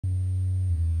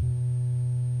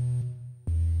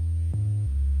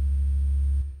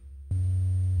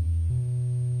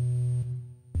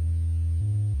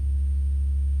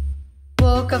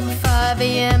woke up at 5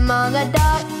 AM on the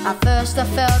dot. At first I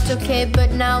felt okay,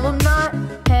 but now I'm not.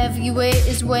 Heavy weight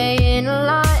is weighing a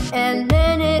lot, and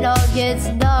then it all gets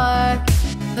dark.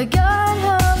 Forgot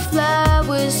how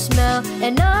flowers smell,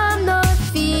 and I'm not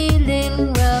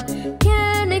feeling well.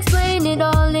 Can't explain it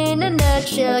all in a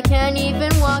nutshell. I can't even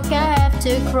walk, I have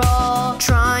to crawl.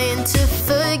 Trying to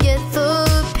forget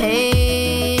the pain,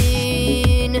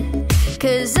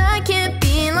 'cause I can't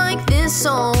be like this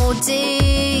all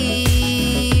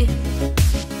day.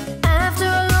 After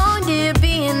a long day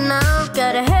being out,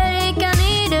 got a headache, I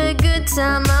need a good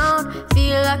time out.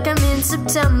 Feel like I'm in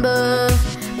September,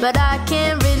 but I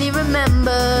can't really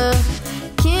remember.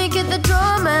 Can't get the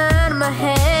drama out of my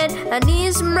head, I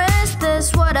need some rest,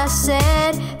 that's what I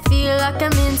said. Feel like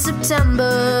I'm in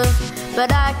September,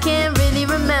 but I can't really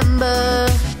remember.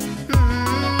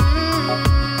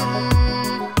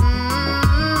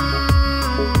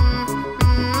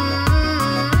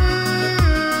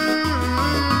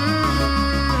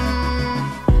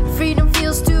 Freedom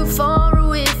feels too far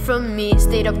away from me.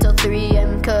 Stayed up till 3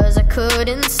 AM 'cause I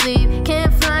couldn't sleep.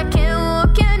 Can't fly, can't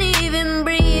walk, can't even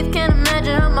breathe. Can't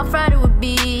imagine how my Friday would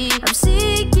be. I'm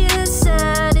seeking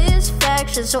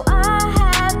satisfaction, so I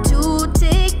have to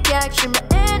take action. But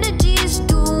energy's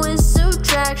doing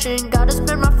subtraction. Gotta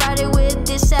spend my Friday with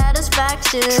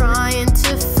dissatisfaction. Trying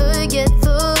to forget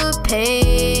the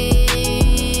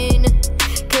pain,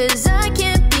 'cause I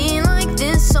can't be like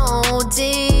this all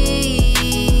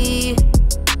day.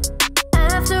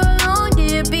 After a long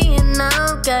day being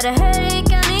out, got a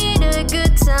headache, I need a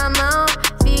good time out.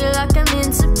 Feel like I'm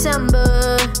in September,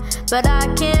 but I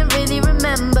can't really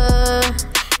remember.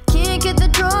 Can't get the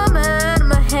drama out of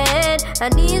my head, I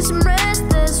need some rest,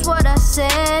 that's what I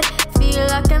said. Feel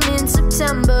like I'm in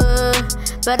September,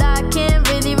 but I can't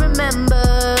really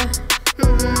remember.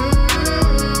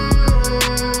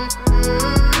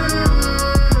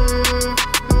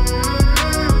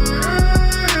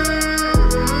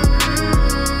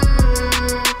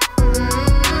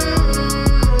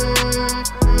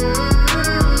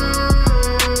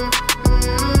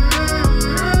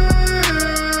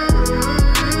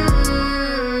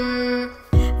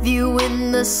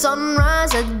 Viewing the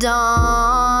sunrise at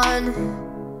dawn,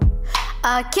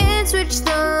 I can't switch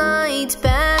the lights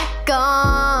back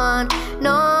on.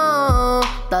 No,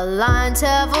 the lines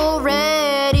have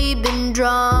already been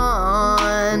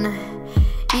drawn.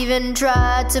 Even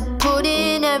tried to put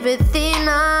in everything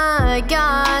I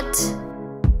got,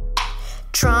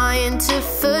 trying to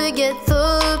forget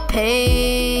the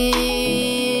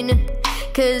pain,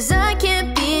 'cause I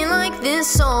can't be like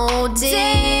this all day.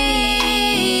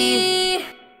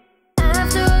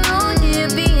 After a long day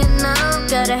being out,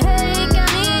 got a headache, I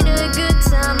need a good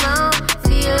time out.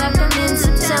 Feel like I'm in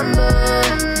September,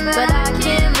 but I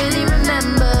can't really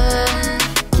remember.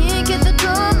 Can't get the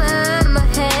drama out of my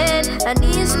head, I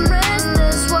need some rest,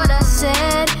 that's what I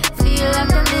said.